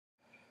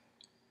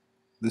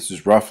This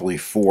is roughly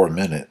 4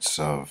 minutes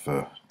of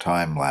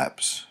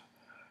time-lapse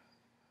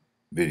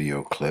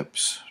video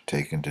clips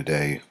taken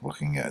today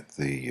looking at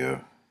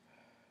the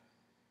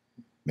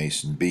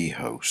mason bee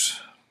house.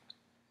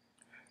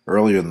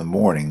 Earlier in the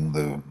morning,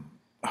 the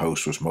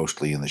house was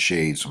mostly in the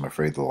shade, so I'm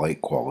afraid the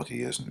light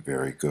quality isn't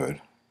very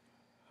good.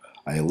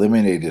 I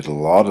eliminated a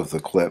lot of the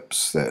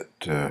clips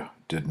that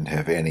didn't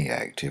have any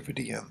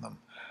activity in them.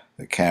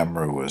 The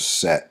camera was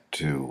set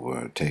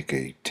to take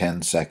a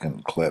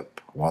 10-second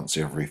clip once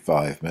every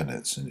 5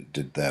 minutes, and it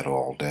did that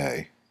all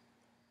day.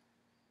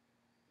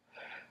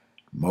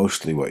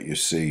 Mostly what you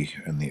see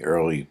in the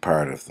early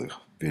part of the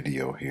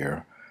video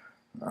here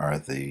are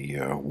the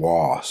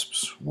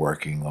wasps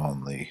working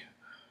on the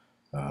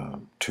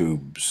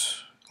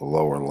tubes, the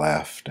lower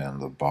left and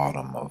the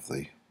bottom of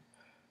the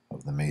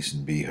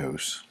mason bee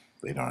house.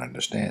 They don't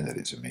understand that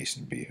it's a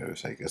mason bee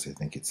house. I guess they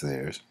think it's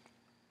theirs.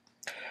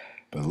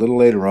 But a little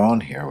later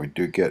on here, we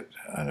do get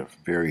a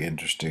very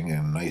interesting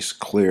and nice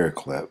clear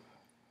clip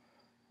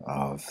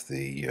of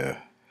the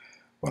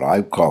what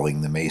I'm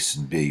calling the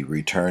mason bee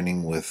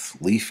returning with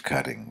leaf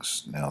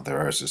cuttings. Now there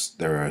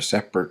are a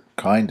separate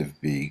kind of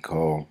bee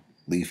called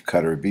leaf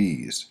cutter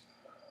bees,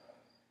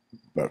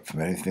 but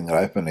from anything that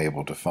I've been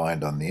able to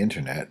find on the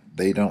internet,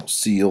 they don't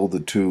seal the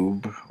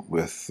tube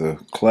with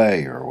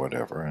clay or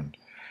whatever. And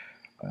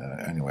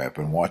anyway, I've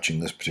been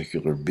watching this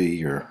particular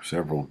bee, or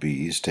several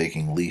bees,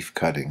 taking leaf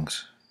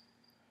cuttings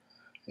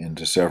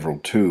into several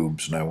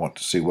tubes, and I want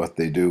to see what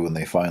they do when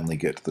they finally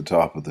get to the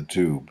top of the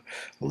tube.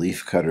 The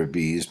leaf cutter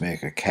bees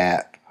make a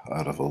cat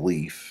out of a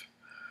leaf,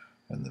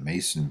 and the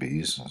mason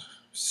bees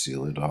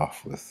seal it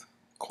off with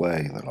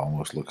clay that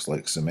almost looks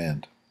like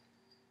cement.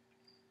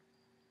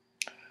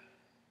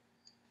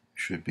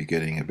 Should be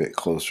getting a bit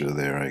closer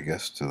there, I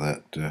guess, to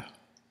that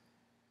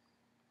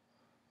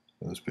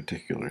those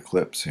particular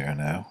clips here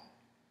now.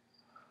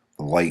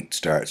 The light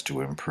starts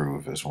to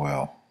improve as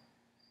well.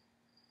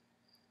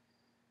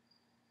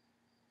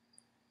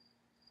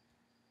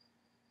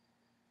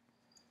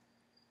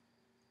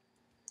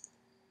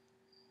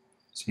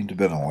 Seemed to have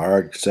been a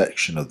large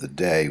section of the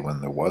day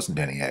when there wasn't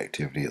any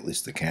activity. At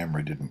least the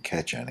camera didn't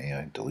catch any.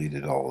 I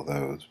deleted all of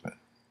those, but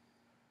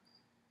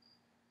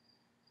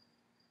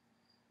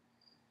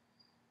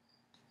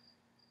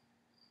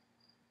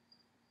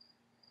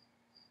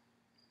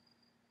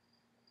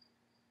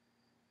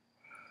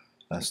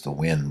that's the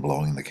wind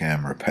blowing the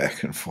camera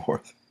back and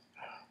forth.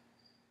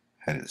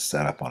 Had it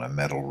set up on a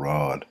metal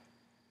rod.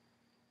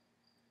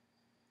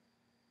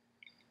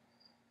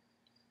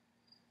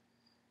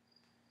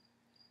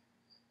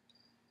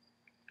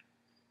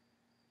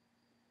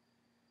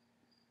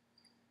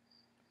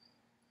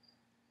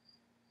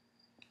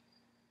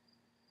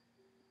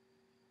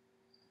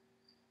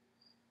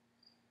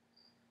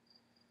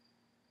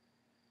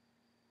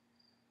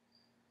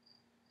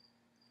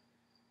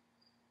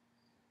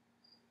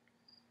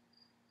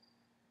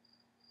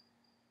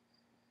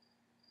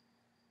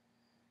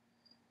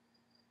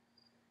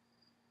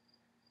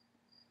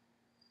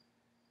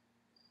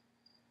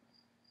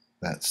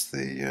 That's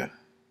the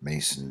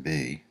mason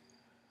bee.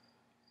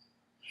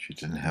 She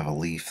didn't have a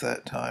leaf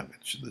that time, but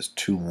there's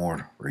 2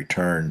 more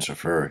returns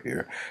of her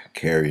here,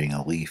 carrying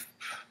a leaf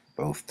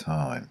both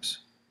times.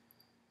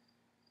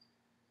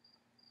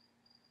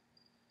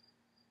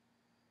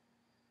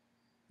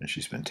 And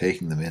she's been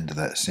taking them into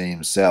that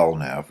same cell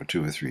now for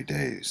 2 or 3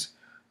 days.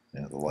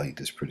 Now the light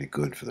is pretty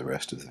good for the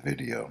rest of the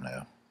video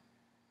now.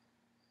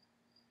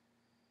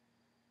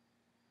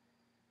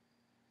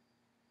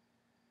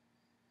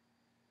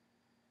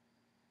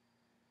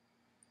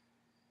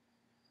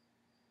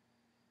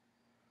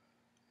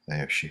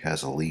 There, she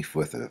has a leaf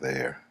with her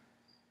there.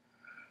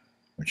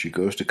 When she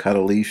goes to cut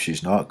a leaf,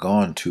 she's not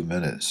gone 2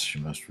 minutes. She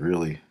must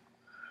really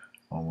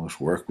almost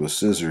work with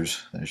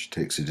scissors as she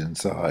takes it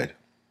inside.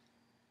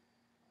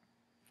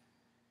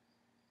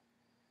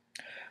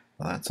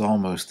 Well, that's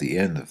almost the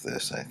end of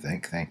this, I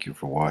think. Thank you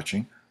for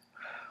watching.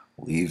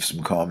 Leave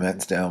some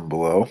comments down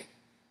below.